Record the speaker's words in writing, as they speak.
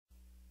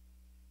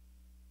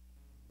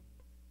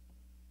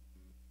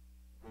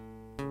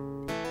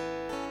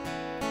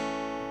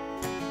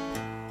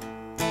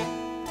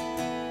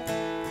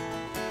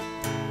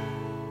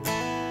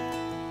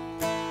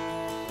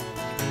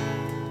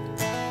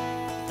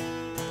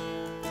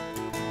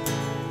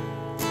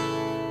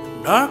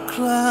Dark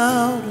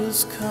cloud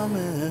is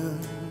coming,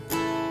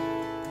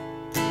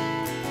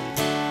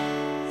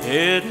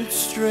 headed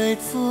straight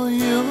for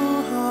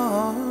your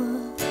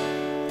heart.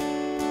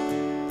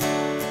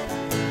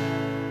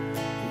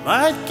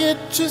 Might get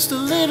just a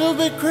little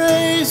bit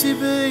crazy,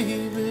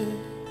 baby.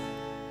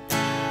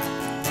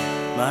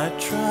 Might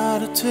try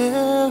to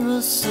tear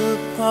us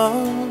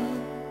apart.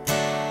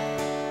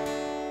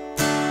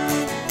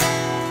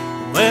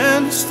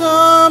 When the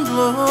storm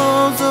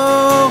blows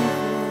over,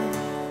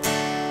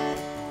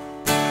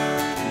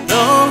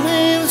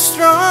 only the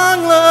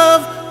strong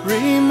love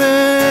remains.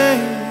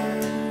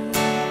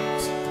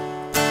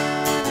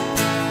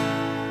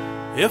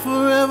 If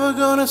we're ever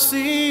gonna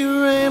see a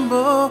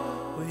rainbow,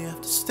 we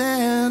have to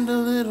stand a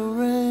little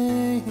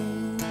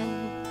rain.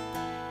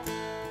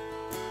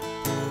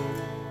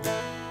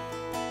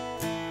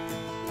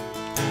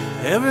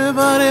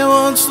 Everybody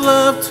wants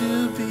love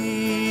to be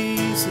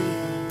easy,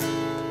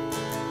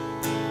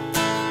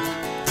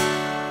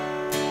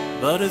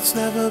 but it's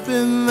never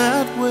been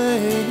that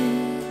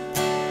way.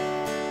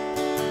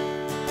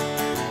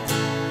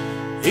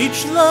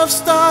 Each love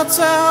starts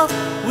out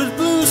with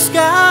blue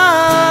skies.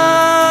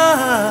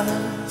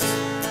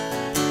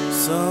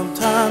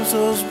 Sometimes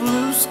those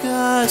blue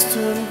skies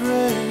turn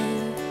gray.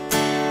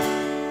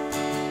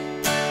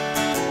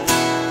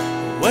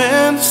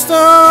 When the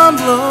storm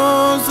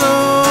blows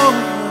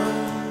over,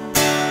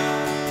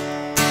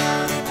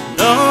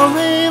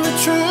 only the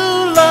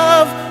true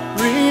love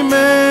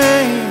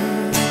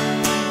remains.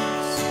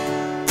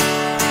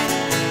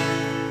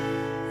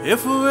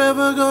 If we're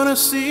ever gonna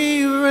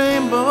see a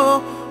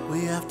rainbow,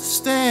 we have to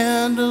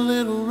stand a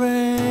little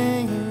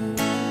rain.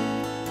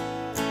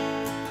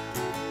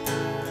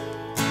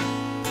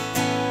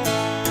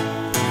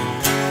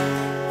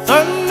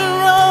 Thunder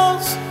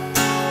rolls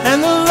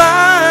and the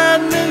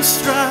lightning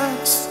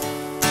strikes.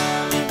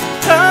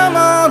 Come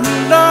on,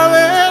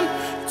 darling,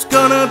 it's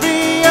gonna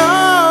be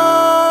alright.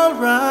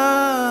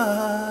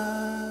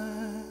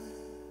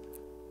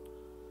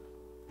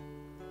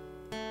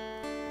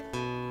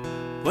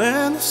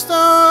 When the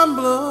storm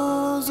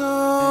blows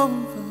over,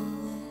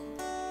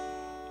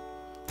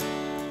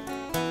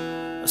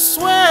 I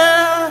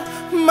swear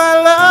my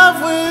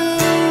love will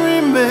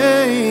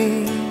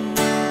remain.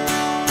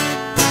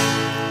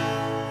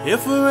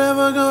 If we're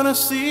ever gonna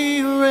see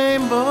a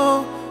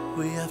rainbow,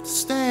 we have to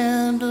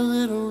stand a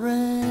little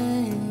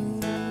rain.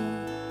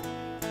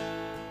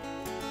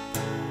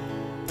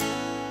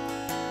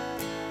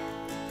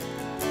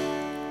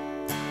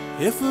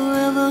 If we're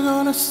ever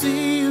gonna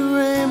see a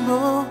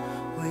rainbow,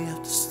 we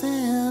have to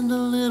stand a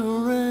little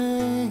rain.